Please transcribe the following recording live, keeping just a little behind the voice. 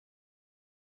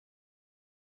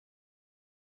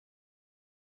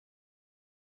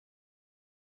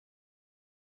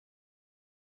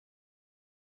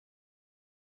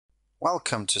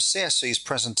Welcome to CSC's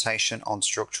presentation on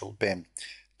structural BIM,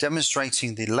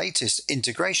 demonstrating the latest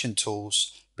integration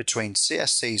tools between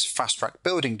CSC's Fastrak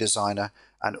Building Designer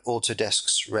and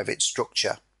Autodesk's Revit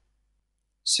Structure.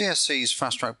 CSC's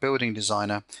Fastrak Building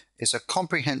Designer is a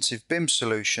comprehensive BIM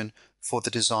solution for the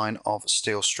design of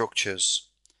steel structures.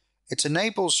 It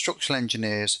enables structural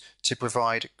engineers to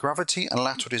provide gravity and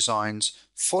lateral designs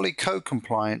fully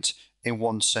code-compliant in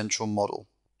one central model.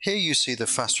 Here you see the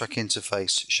Fastrak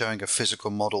interface showing a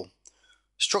physical model.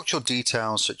 Structural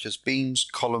details such as beams,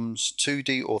 columns,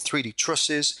 2D or 3D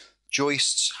trusses,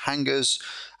 joists, hangers,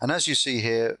 and as you see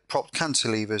here, propped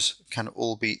cantilevers can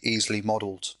all be easily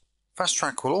modelled.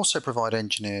 Fastrak will also provide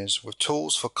engineers with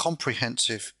tools for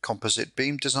comprehensive composite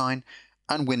beam design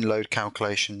and wind load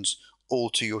calculations, all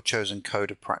to your chosen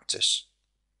code of practice.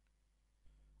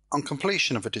 On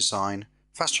completion of a design,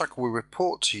 Fastrak will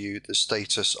report to you the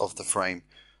status of the frame,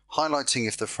 highlighting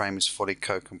if the frame is fully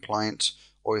code compliant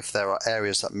or if there are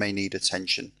areas that may need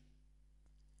attention.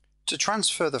 To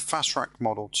transfer the Fastrak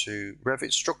model to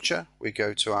Revit Structure, we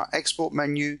go to our Export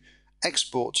menu,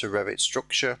 Export to Revit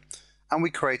Structure, and we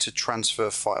create a transfer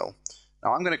file.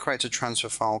 Now I'm going to create a transfer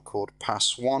file called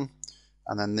Pass1,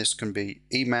 and then this can be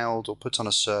emailed or put on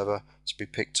a server to be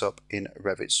picked up in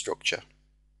Revit Structure.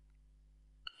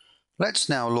 Let's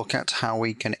now look at how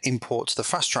we can import the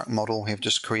Fastrak model we've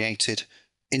just created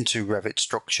into Revit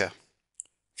Structure.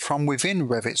 From within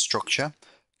Revit Structure,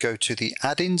 go to the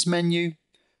Add-ins menu,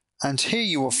 and here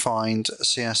you will find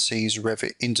CSC's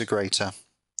Revit Integrator.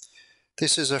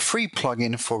 This is a free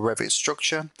plugin for Revit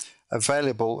Structure,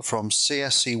 available from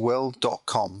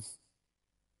cscworld.com.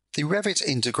 The Revit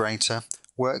Integrator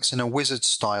works in a wizard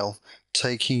style,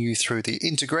 taking you through the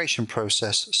integration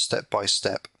process step by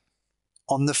step.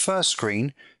 On the first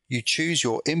screen, you choose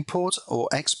your import or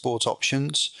export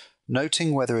options,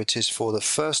 noting whether it is for the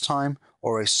first time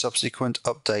or a subsequent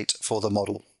update for the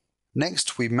model.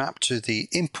 Next, we map to the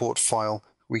import file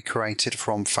we created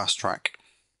from Fastrak.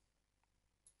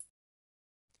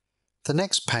 The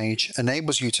next page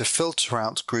enables you to filter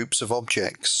out groups of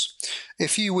objects.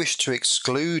 If you wish to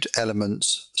exclude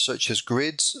elements such as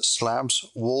grids, slabs,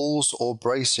 walls or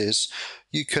braces,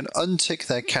 you can untick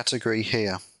their category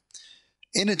here.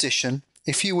 In addition,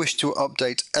 if you wish to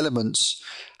update elements,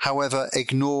 however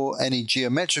ignore any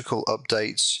geometrical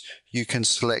updates, you can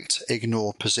select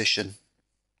Ignore Position.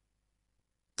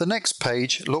 The next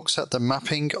page looks at the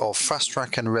mapping of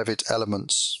Fastrak and Revit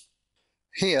elements.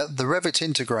 Here, the Revit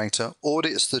Integrator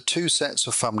audits the two sets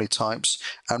of family types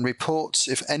and reports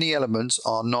if any elements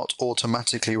are not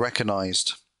automatically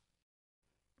recognized.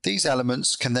 These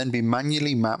elements can then be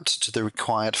manually mapped to the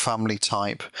required family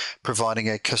type, providing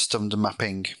a customed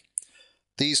mapping.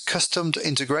 These customed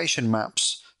integration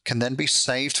maps can then be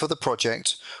saved for the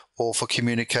project or for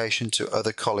communication to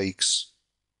other colleagues.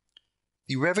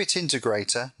 The Revit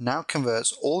Integrator now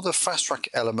converts all the Fastrak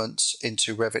elements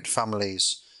into Revit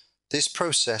families. This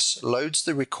process loads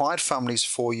the required families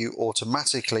for you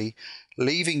automatically,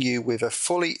 leaving you with a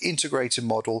fully integrated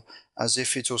model as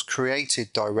if it was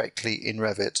created directly in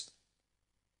Revit.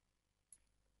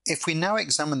 If we now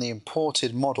examine the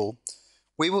imported model,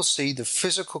 we will see the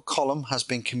physical column has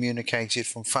been communicated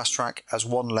from Fastrak as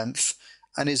one length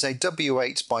and is a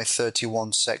W8 by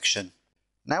 31 section.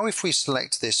 Now if we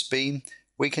select this beam,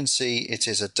 we can see it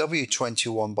is a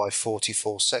W21 by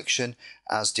 44 section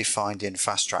as defined in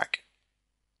Fastrak.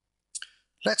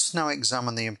 Let's now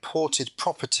examine the imported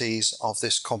properties of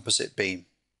this composite beam.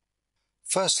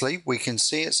 Firstly, we can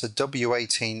see it's a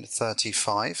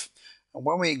W1835, and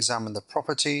when we examine the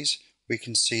properties, we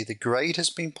can see the grade has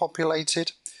been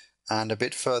populated, and a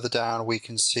bit further down we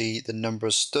can see the number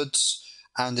of studs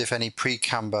and if any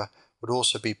pre-camber would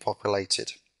also be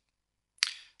populated.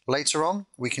 Later on,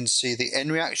 we can see the end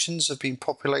reactions have been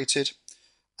populated,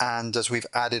 and as we've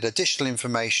added additional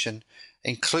information,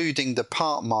 including the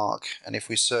part mark, and if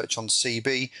we search on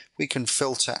CB, we can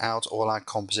filter out all our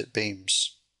composite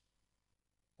beams.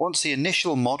 Once the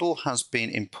initial model has been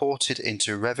imported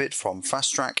into Revit from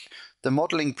Fastrak, the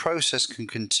modelling process can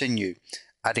continue,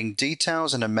 adding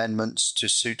details and amendments to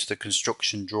suit the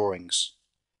construction drawings.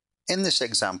 In this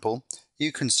example,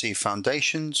 you can see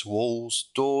foundations, walls,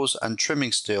 doors and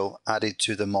trimming steel added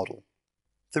to the model.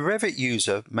 The Revit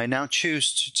user may now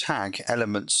choose to tag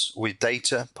elements with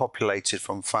data populated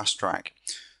from Fastrak,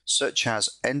 such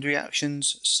as end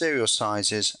reactions, serial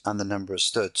sizes and the number of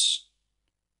studs.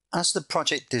 As the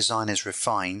project design is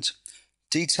refined,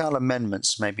 detail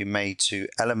amendments may be made to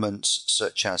elements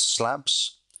such as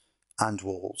slabs and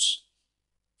walls.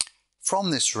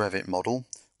 From this Revit model,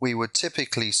 we would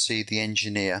typically see the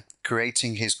engineer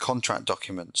creating his contract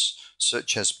documents,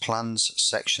 such as plans,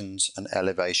 sections, and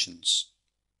elevations.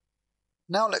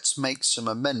 Now let's make some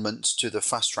amendments to the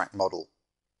Fastrak model.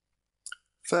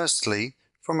 Firstly,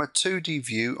 from a 2D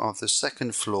view of the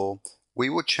second floor, we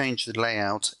will change the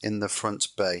layout in the front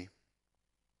bay.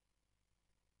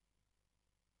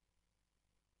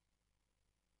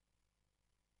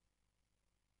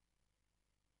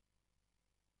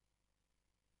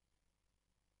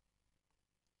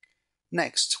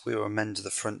 Next, we will amend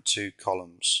the front two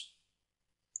columns.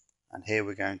 And here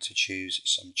we're going to choose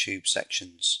some tube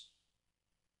sections.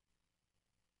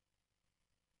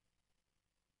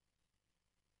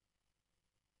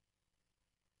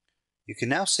 You can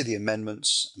now see the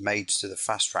amendments made to the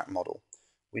Fastrak model.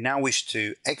 We now wish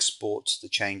to export the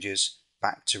changes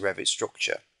back to Revit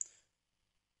structure.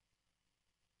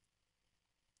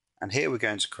 And here we're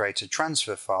going to create a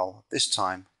transfer file, this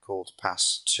time called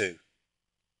Pass2.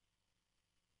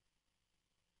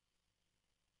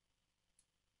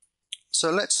 So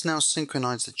let's now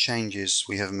synchronize the changes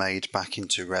we have made back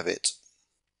into Revit.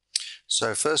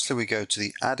 So firstly we go to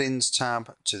the Add-ins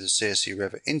tab to the CSC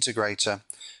Revit Integrator,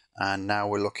 and now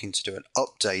we're looking to do an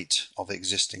update of the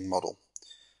existing model.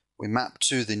 We map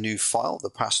to the new file,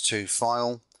 the Pass2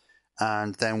 file,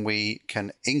 and then we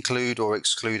can include or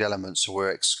exclude elements. So we're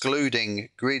excluding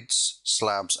grids,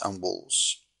 slabs and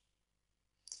walls.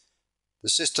 The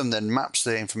system then maps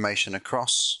the information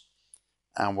across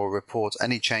and will report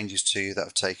any changes to you that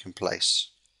have taken place.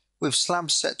 With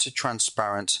slabs set to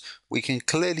transparent, we can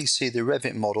clearly see the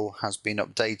Revit model has been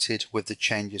updated with the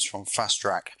changes from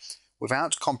Fastrak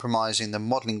without compromising the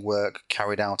modelling work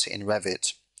carried out in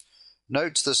Revit.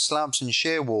 Note the slabs and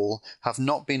shear wall have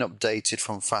not been updated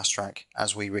from Fastrak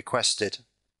as we requested.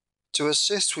 To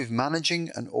assist with managing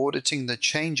and auditing the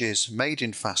changes made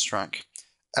in Fastrak,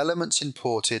 elements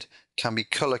imported can be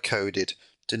colour-coded,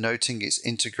 denoting its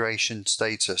integration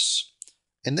status.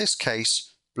 In this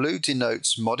case, blue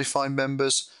denotes modified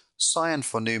members, cyan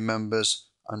for new members,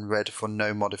 and red for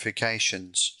no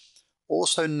modifications.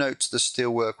 Also note the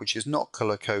steelwork which is not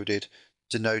colour-coded,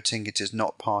 denoting it is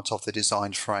not part of the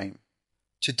design frame.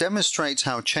 To demonstrate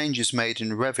how changes made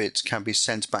in Revit can be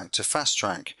sent back to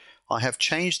Fastrak, I have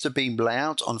changed the beam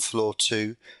layout on floor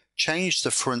 2, changed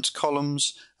the front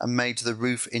columns, and made the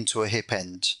roof into a hip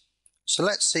end. So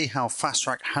let's see how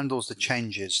Fastrak handles the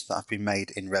changes that have been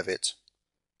made in Revit.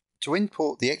 To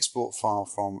import the export file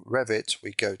from Revit,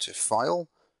 we go to File,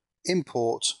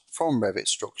 Import from Revit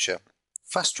Structure.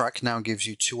 Fastrak now gives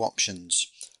you two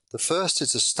options. The first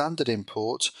is a standard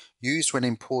import used when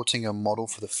importing a model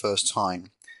for the first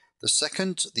time. The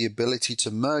second, the ability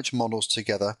to merge models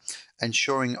together,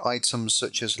 ensuring items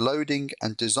such as loading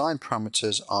and design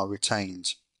parameters are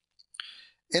retained.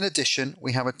 In addition,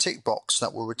 we have a tick box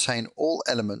that will retain all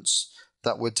elements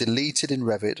that were deleted in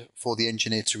Revit for the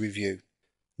engineer to review.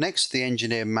 Next, the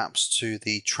engineer maps to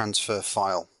the transfer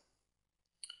file.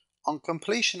 On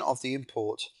completion of the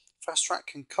import, Fastrak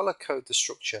can colour code the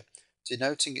structure,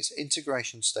 denoting its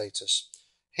integration status.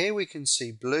 Here we can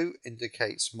see blue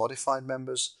indicates modified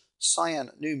members, cyan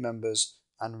new members,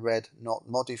 and red not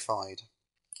modified.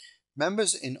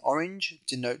 Members in orange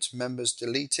denote members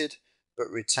deleted but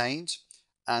retained,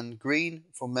 and green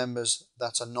for members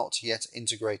that are not yet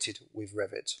integrated with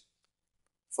Revit.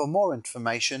 For more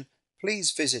information,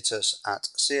 please visit us at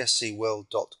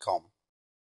cscworld.com.